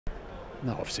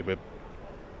No, obviously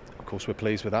we're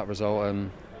pleased with that result.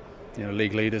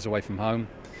 League leaders away from home.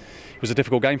 It was a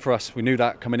difficult game for us. We knew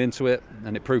that coming into it,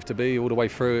 and it proved to be all the way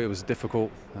through. It was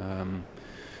difficult.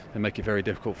 They make it very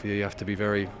difficult for you. You have to be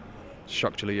very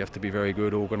structurally. You have to be very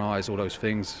good, organised, all those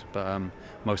things. But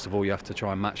most of all, you have to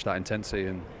try and match that intensity,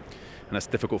 and that's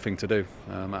a difficult thing to do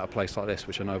at a place like this,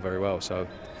 which I know very well. So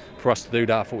for us to do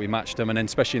that, I thought we matched them, and then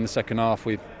especially in the second half,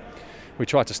 we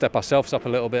tried to step ourselves up a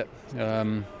little bit,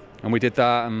 and we did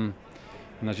that. And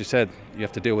as you said, you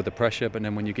have to deal with the pressure, but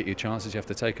then when you get your chances, you have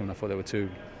to take them. And I thought there were two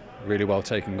really well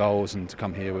taken goals, and to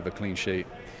come here with a clean sheet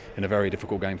in a very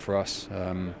difficult game for us,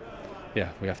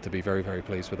 we have to be very, very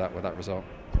pleased with that result.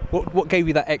 What gave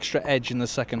you that extra edge in the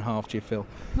second half, do you feel?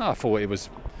 No, I thought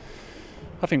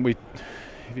if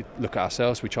you look at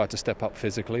ourselves, we tried to step up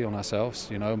physically on ourselves,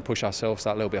 and push ourselves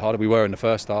that little bit harder. We were in the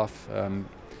first half,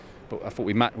 but I thought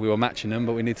we were matching them,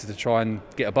 but we needed to try and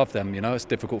get above them. It's a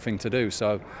difficult thing to do.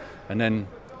 So, and then,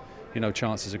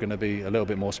 chances are going to be a little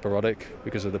bit more sporadic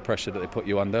because of the pressure that they put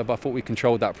you under. But I thought we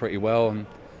controlled that pretty well, and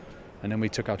then we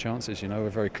took our chances. We're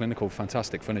very clinical,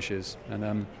 fantastic finishes,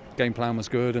 and game plan was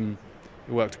good, and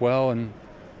it worked well. And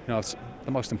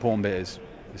the most important bit is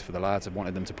for the lads. I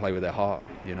wanted them to play with their heart,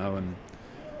 and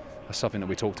that's something that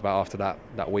we talked about after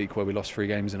that week where we lost 3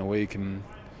 games in a week, and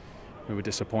we were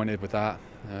disappointed with that.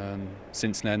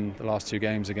 Since then, the last 2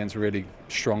 games against really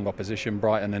strong opposition,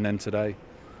 Brighton and then today,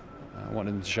 I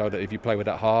wanted them to show that if you play with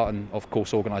that heart, and of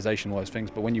course organisation, all those things,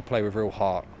 but when you play with real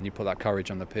heart and you put that courage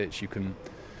on the pitch, you can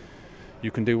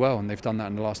do well, and they've done that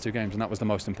in the last 2 games, and that was the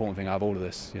most important thing out of all of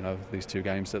this. These 2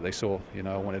 games that they saw.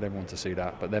 I wanted everyone to see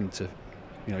that, but them to,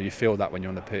 you feel that when you're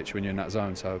on the pitch, when you're in that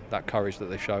zone. So that courage that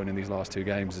they've shown in these last 2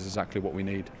 games is exactly what we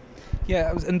need.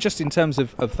 Yeah, and just in terms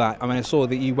of that, I saw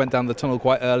that you went down the tunnel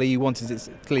quite early. You wanted it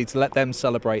clearly to let them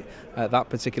celebrate that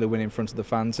particular win in front of the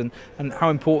fans, and how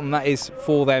important that is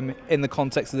for them in the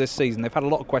context of this season. They've had a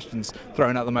lot of questions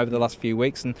thrown at them over the last few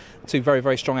weeks, and 2 very,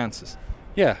 very strong answers.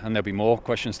 Yeah, and there'll be more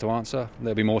questions to answer.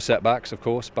 There'll be more setbacks, of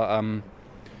course, but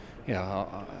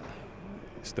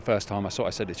it's the first time I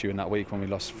said it to you in that week when we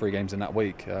lost 3 games in that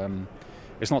week.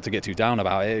 It's not to get too down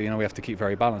about it. We have to keep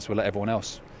very balanced. We'll let everyone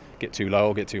else get too low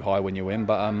or get too high when you win.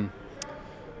 But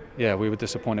we were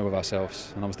disappointed with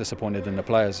ourselves, and I was disappointed in the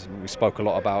players. We spoke a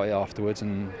lot about it afterwards,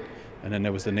 and then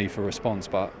there was the need for a response.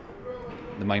 But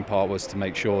the main part was to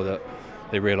make sure that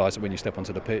they realise that when you step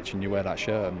onto the pitch and you wear that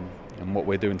shirt and what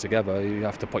we're doing together, you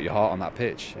have to put your heart on that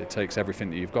pitch. It takes everything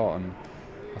that you've got, and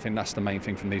I think that's the main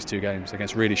thing from these 2 games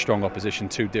against really strong opposition,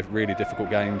 2 really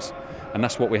difficult games, and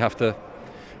that's what we have to.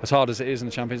 As hard as it is in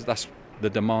the Champions, that's the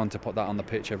demand to put that on the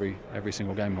pitch every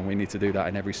single game, and we need to do that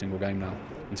in every single game now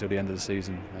until the end of the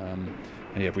season.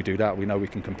 And if we do that, we know we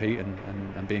can compete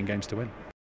and be in games to win.